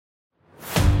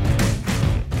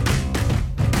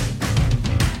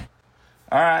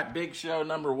All right, big show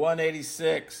number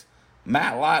 186.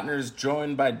 Matt Lautner is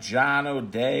joined by John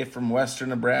O'Day from Western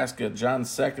Nebraska. John's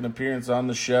second appearance on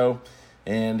the show,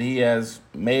 and he has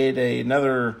made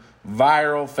another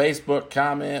viral Facebook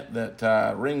comment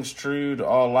that rings true to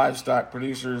all livestock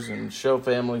producers and show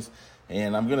families.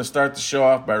 And I'm going to start the show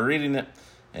off by reading it.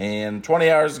 And 20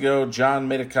 hours ago, John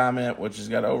made a comment which has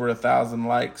got over 1,000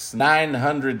 likes,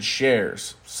 900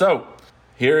 shares. So,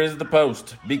 here is the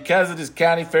post. Because it is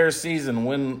county fair season,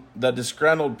 when the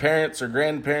disgruntled parents or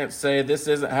grandparents say this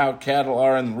isn't how cattle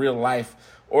are in real life,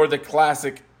 or the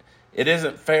classic, it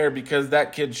isn't fair because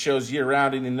that kid shows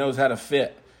year-round and he knows how to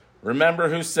fit. Remember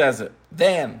who says it.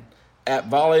 Then, at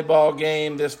volleyball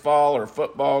game this fall or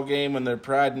football game when their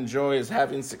pride and joy is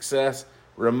having success,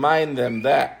 remind them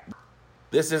that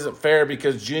this isn't fair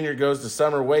because Junior goes to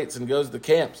summer weights and goes to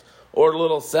camps, or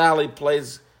little Sally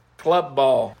plays club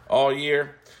ball all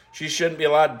year. She shouldn't be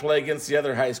allowed to play against the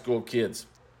other high school kids.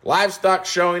 Livestock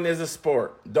showing is a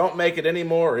sport. Don't make it any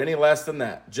more or any less than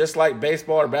that. Just like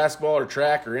baseball or basketball or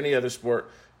track or any other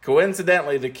sport.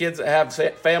 Coincidentally, the kids that have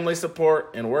family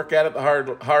support and work at it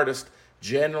the hardest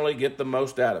generally get the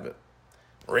most out of it.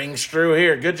 Rings true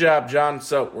here. Good job, John.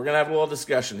 So we're going to have a little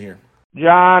discussion here.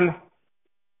 John.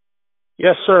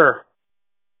 Yes, sir.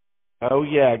 Oh,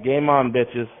 yeah. Game on,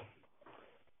 bitches.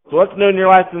 So what's new in your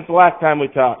life since the last time we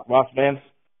talked, boss man?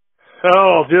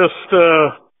 Oh, just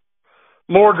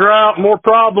more drought, more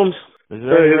problems. Is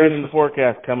there any rain in the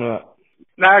forecast coming up?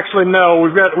 Actually, no.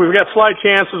 We've got slight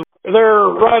chances. They're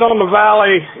right on the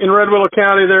valley in Red Willow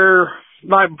County. There,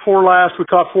 night before last, we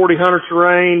caught 40 hundredths of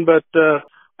rain, but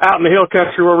out in the hill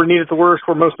country where we need it the worst,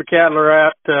 where most of the cattle are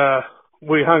at,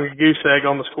 we hung a goose egg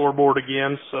on the scoreboard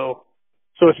again. So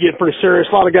it's getting pretty serious.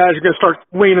 A lot of guys are going to start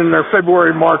weaning. Their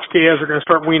February, March calves are going to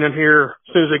start weaning here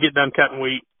as soon as they get done cutting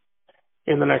wheat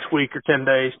in the next week or 10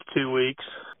 days to 2 weeks.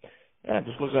 Yeah,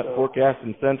 just looking at the forecast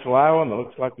in central Iowa, and it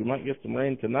looks like we might get some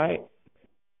rain tonight.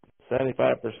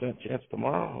 75% chance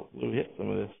tomorrow. Hopefully we hit some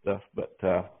of this stuff. But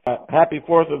happy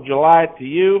 4th of July to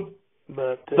you.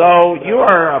 So you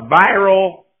are a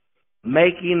viral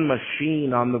making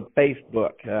machine on the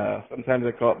Facebook. Sometimes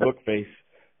I call it Bookface.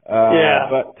 Yeah.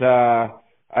 But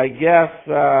I guess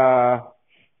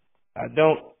I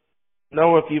don't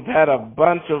know if you've had a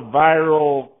bunch of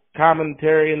viral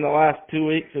commentary in the last 2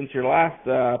 weeks since your last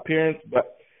appearance,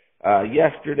 but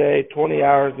yesterday, 20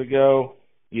 hours ago,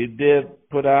 you did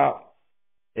put out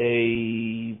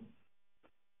a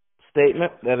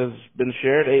statement that has been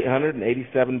shared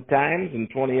 887 times in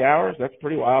 20 hours. That's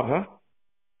pretty wild, huh?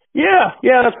 Yeah,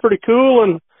 that's pretty cool.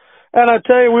 And I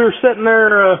tell you, we were sitting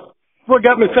there. What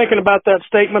got me thinking about that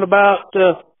statement about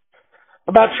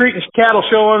treating cattle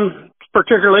showing,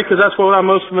 particularly because that's what I'm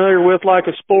most familiar with, like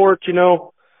a sport, you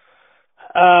know.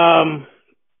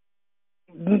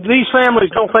 These families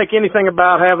don't think anything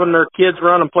about having their kids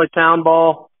run and play town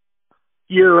ball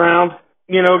year round.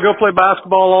 You know, go play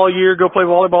basketball all year, go play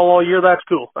volleyball all year. That's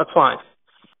cool. That's fine.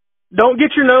 Don't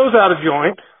get your nose out of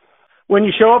joint when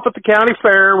you show up at the county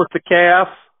fair with the calf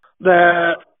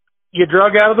that you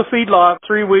drug out of the feedlot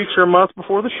 3 weeks or a month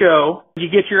before the show. You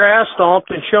get your ass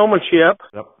stomped in showmanship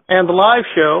and the live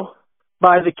show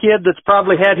by the kid that's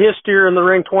probably had his steer in the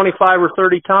ring 25 or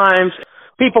 30 times.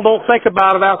 People don't think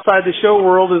about it outside the show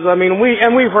world.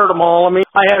 We've heard them all. I mean,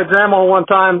 I had a grandma one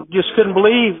time just couldn't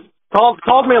believe,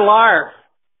 called me a liar,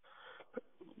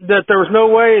 that there was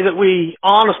no way that we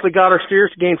honestly got our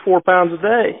steers to gain 4 pounds a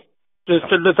day.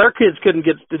 That their kids couldn't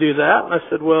get to do that. And I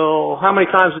said, well, how many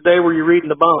times a day were you reading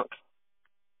the bunk?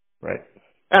 Right.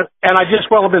 And I just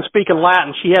well have been speaking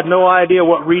Latin. She had no idea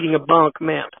what reading a bunk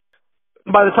meant.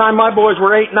 By the time my boys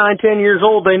were 8, 9, 10 years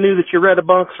old, they knew that you read a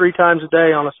bunk 3 times a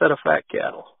day on a set of fat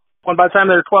cattle. And by the time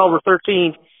they were 12 or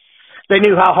 13, they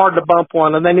knew how hard to bump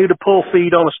one, and they knew to pull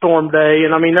feed on a storm day.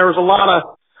 And I mean, there was a lot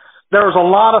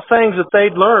of things that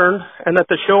they'd learned and that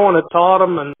the showing had taught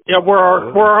them. And we're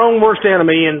our own worst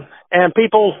enemy. And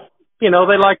people, you know,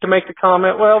 they like to make the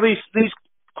comment, well, these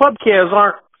club calves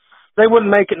they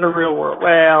wouldn't make it in the real world.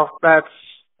 Well,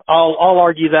 I'll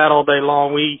argue that all day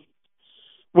long.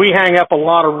 We hang up a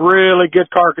lot of really good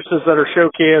carcasses that are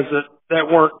show calves that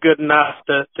weren't good enough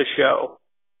to show.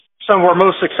 Some of our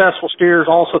most successful steers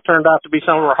also turned out to be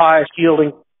some of our highest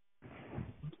yielding,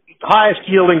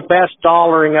 best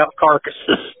dollaring up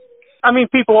carcasses. I mean,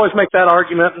 people always make that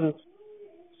argument, and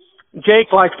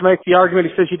Jake likes to make the argument.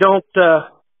 He says, you don't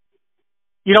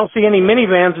see any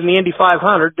minivans in the Indy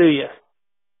 500, do you?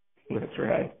 That's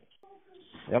right.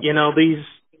 Yep. You know, these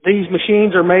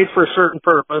machines are made for a certain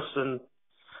purpose, and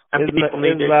people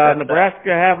need to accept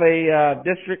Nebraska have a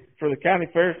district for the county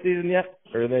fair season yet,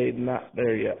 or are they not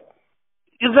there yet?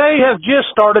 They have just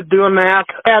started doing that.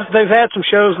 And they've had some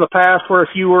shows in the past where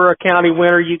if you were a county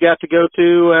winner, you got to go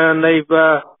to, and they've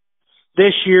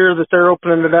this year that they're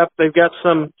opening it up, they've got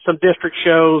some district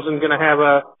shows and going to have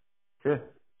a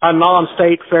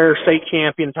non-state fair, state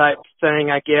champion type thing,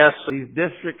 I guess. These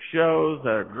district shows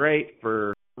are great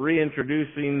for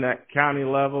reintroducing that county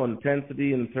level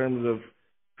intensity in terms of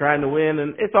trying to win,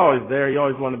 and it's always there. You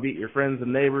always want to beat your friends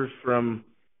and neighbors from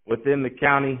within the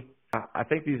county. I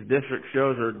think these district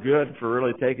shows are good for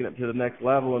really taking it to the next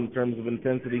level in terms of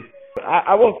intensity.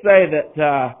 I will say that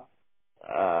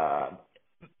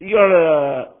you go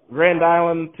to Grand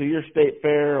Island to your state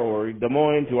fair, or Des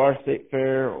Moines to our state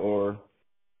fair, or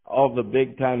all the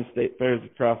big-time state fairs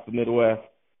across the Midwest,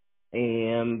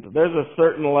 and there's a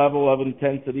certain level of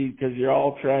intensity because you're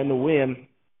all trying to win,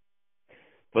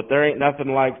 but there ain't nothing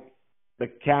like the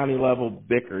county level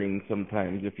bickering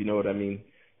sometimes, if you know what I mean.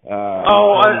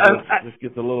 Just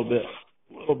gets a little bit,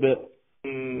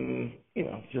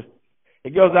 just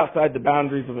it goes outside the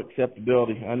boundaries of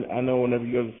acceptability. I know whenever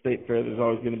you go to the state fair, there's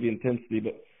always going to be intensity,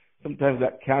 but sometimes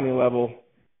that county level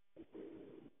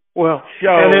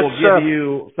show will give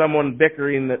you someone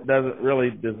bickering that doesn't really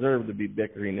deserve to be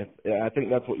bickering. I think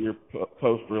that's what your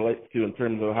post relates to in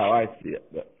terms of how I see it.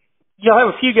 But you'll have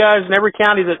a few guys in every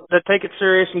county that take it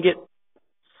serious and get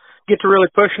to really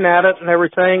pushing at it and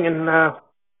everything, and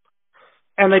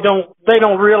they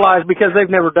don't realize, because they've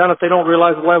never done it, they don't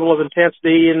realize the level of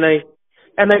intensity, and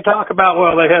they talk about,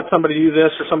 well, they had somebody do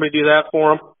this or somebody do that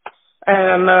for them.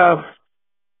 And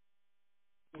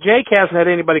Jake hasn't had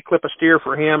anybody clip a steer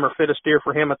for him or fit a steer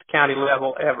for him at the county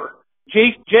level ever.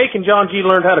 Jake and John G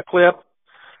learned how to clip.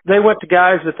 They went to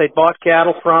guys that they bought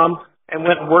cattle from and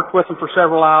went and worked with them for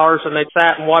several hours, and they'd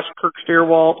sat and watched Kirk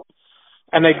Steerwalt,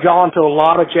 and they'd gone to a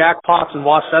lot of jackpots and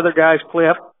watched other guys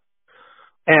clip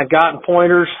and gotten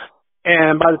pointers.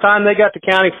 And by the time they got to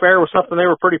county fair with something they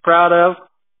were pretty proud of,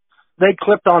 they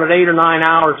clipped on it 8 or 9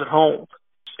 hours at home.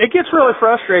 It gets really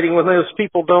frustrating when those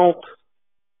people don't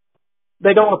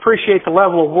appreciate the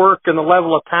level of work and the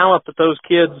level of talent that those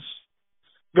kids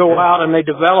go out and they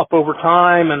develop over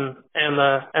time, and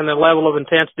the level of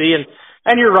intensity. And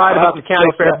you're right about the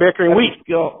county fair bickering.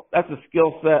 That's a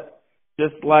skill set,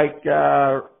 just like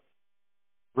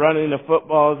running a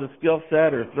football is a skill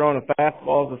set, or throwing a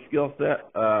fastball is a skill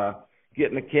set.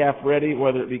 Getting a calf ready,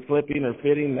 whether it be clipping or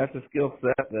fitting, that's a skill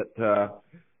set that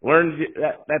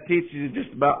that teaches you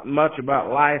just about much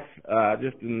about life,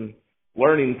 just in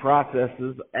learning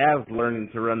processes, as learning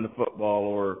to run the football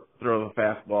or throw the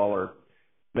fastball or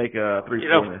make a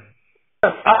three-pointer.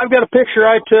 I've got a picture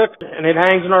I took, and it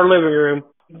hangs in our living room.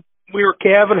 We were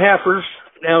calving heifers,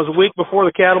 and it was a week before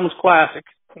the Cattlemen's Classic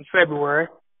in February.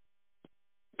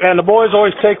 And the boys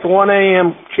always take the 1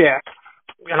 a.m. check.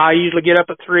 And I usually get up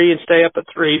at 3 and stay up at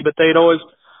 3, but they'd always,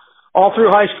 all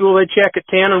through high school, they'd check at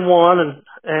 10 and 1,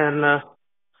 and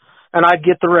I'd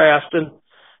get the rest. And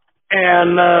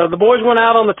the boys went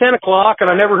out on the 10 o'clock, and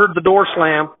I never heard the door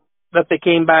slam that they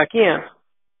came back in.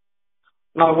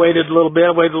 And I waited a little bit.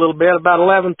 About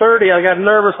 11:30, I got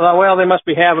nervous. I thought, well, they must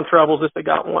be having troubles if they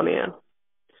got one in.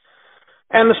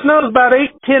 And the snow's about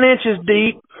 8-10 inches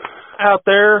deep out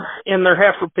there in their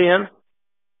heifer pen.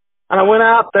 And I went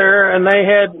out there, and they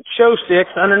had show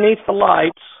sticks underneath the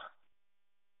lights,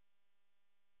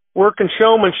 working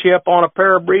showmanship on a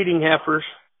pair of breeding heifers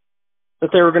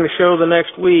that they were going to show the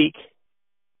next week,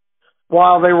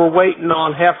 while they were waiting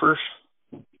on heifers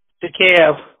to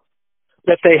calve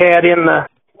that they had in the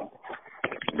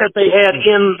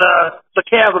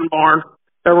calving barn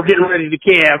that were getting ready to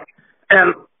calve.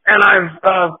 And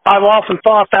I've often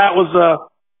thought that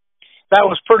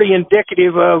was pretty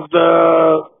indicative of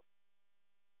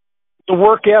the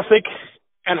work ethic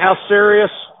and how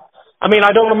serious. I mean,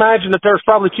 I don't imagine that there's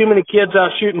probably too many kids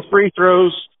out shooting free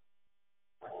throws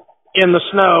in the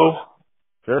snow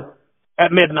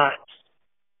at midnight.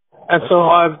 And so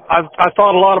I've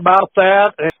thought a lot about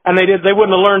that, and they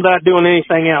wouldn't have learned that doing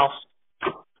anything else,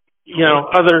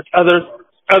 other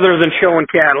than showing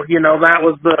cattle. That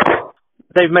was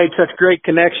they've made such great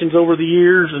connections over the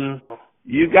years. And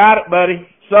you got it, buddy.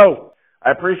 So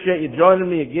I appreciate you joining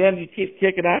me again. You keep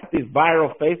kicking out these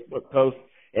viral Facebook posts,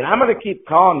 and I'm going to keep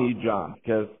calling you John,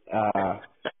 because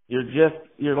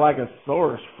you're like a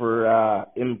source for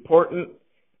important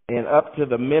and up to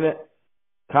the minute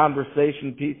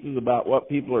conversation pieces about what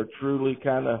people are truly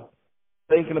kind of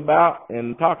thinking about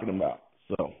and talking about.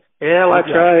 So yeah, I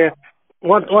try.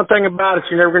 One thing about it,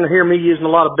 you're never going to hear me using a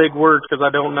lot of big words because I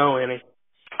don't know any.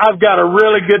 I've got a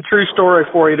really good true story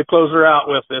for you to close her out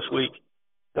with this week.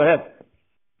 Go ahead.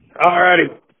 All righty.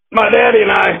 My daddy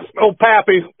and I, old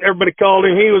Pappy, everybody called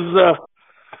him, he was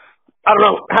I don't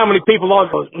know how many people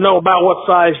know about what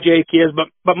size Jake is,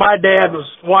 but my dad was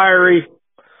wiry,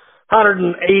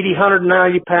 180,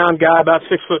 190 pound guy, about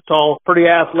 6 foot tall, pretty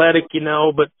athletic,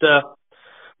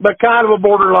 but kind of a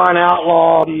borderline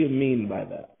outlaw. What do you mean by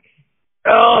that?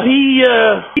 Oh,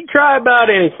 he'd try about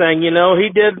anything,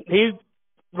 He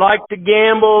liked to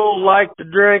gamble, liked to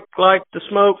drink, liked to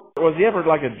smoke. Was he ever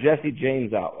like a Jesse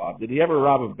James outlaw? Did he ever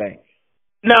rob a bank?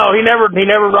 No, he never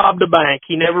robbed a bank.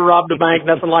 He never robbed a bank,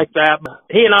 nothing like that. But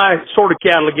he and I sorted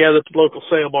cattle together at the local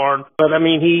sale barn. But I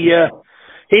mean, he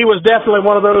was definitely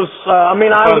one of those. I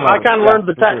kind of learned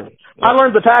I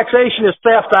learned the taxation is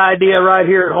theft idea right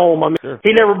here at home. I mean, sure.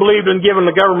 He never believed in giving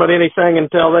the government anything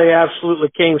until they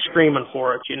absolutely came screaming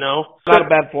for it. Not a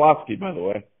bad philosophy, by the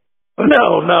way.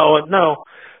 No.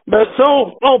 But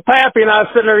so old Pappy and I was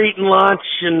sitting there eating lunch,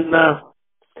 and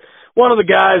one of the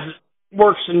guys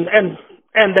works and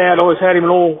Dad always had him an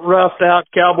old roughed out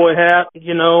cowboy hat,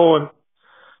 and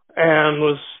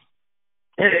was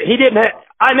he didn't have.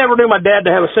 I never knew my dad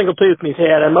to have a single tooth in his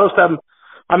head, and most of them,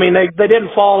 I mean, they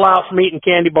didn't fall out from eating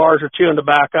candy bars or chewing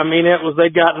tobacco. I mean, they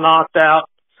got knocked out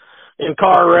in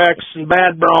car wrecks and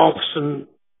bad broncs and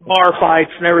bar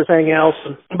fights and everything else.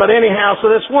 But anyhow, so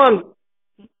this one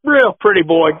real pretty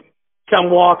boy come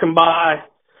walking by.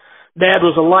 Dad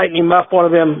was lighting him up one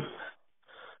of them.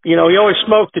 He always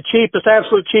smoked the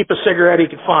absolute cheapest cigarette he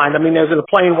could find. I mean, there was in a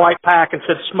plain white pack and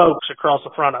said smokes across the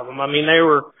front of them. I mean, they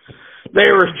were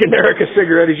as generic a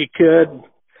cigarette as you could.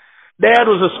 Dad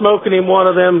was smoking him one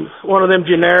of them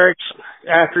generics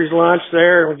after his lunch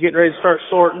there, and was getting ready to start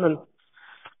sorting. And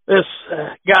this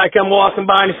guy come walking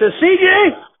by and he says, "CJ,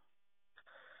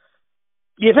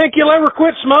 do you think you'll ever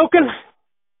quit smoking?"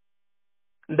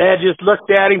 And Dad just looked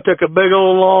at him, took a big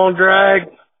old long drag,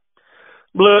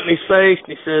 blew it in his face,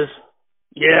 and he says,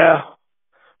 "Yeah,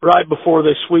 right before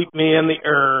they sweep me in the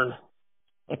urn."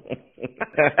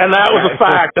 And that was a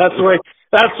fact. That's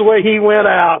the way he went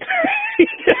out.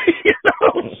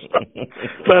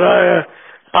 But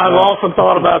I've often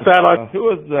thought about that. Who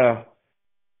was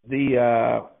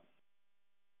the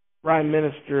Prime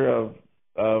Minister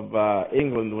of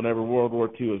England whenever World War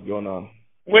II was going on?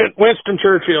 Winston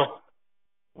Churchill.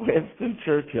 Winston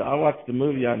Churchill. I watched a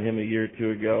movie on him a year or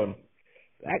two ago, and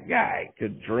that guy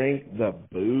could drink the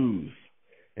booze.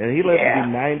 And he lived to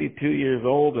be 92 years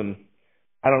old, and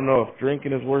I don't know if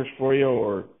drinking is worse for you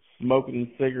or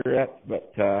smoking cigarettes,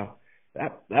 but that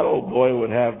old boy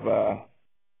would have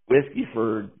whiskey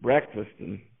for breakfast,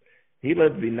 and he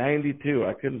lived to be 92.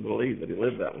 I couldn't believe that he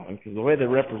lived that long, because the way they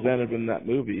represented him in that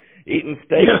movie, eating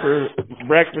steak for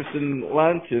breakfast and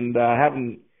lunch, and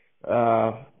having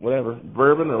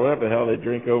bourbon or whatever the hell they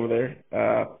drink over there,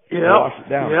 wash it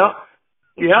down.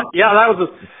 Yeah,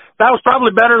 that was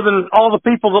probably better than all the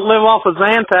people that live off of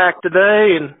Zantac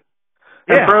today and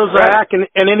Prozac and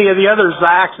any of the other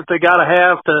Zacs that they got to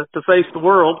have to face the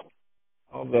world.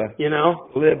 All the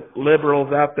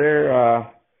liberals out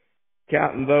there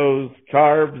counting those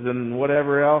carbs and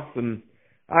whatever else. And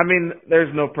I mean,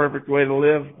 there's no perfect way to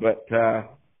live, but a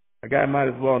guy might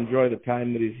as well enjoy the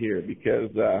time that he's here,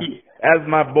 because as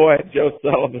my boy Joe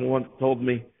Sullivan once told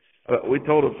me, we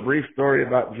told a brief story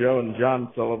about Joe and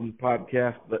John Sullivan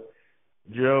podcast, but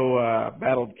Joe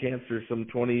battled cancer some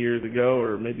 20 years ago,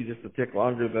 or maybe just a tick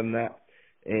longer than that.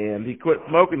 And he quit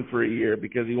smoking for a year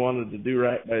because he wanted to do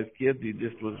right by his kids. He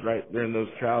just was right during those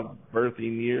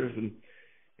childbirthing years.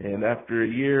 And after a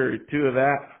year or two of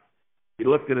that, he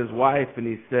looked at his wife and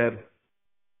he said,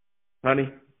 "Honey,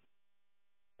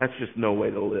 that's just no way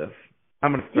to live.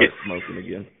 I'm going to start smoking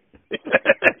again."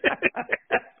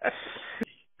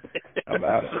 How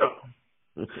about it?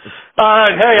 All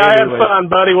right. Hey, I had fun,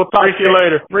 buddy. We'll talk to you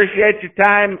later. Appreciate your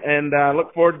time, and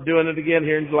look forward to doing it again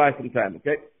here in July sometime,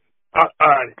 okay? All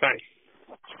right. Thanks.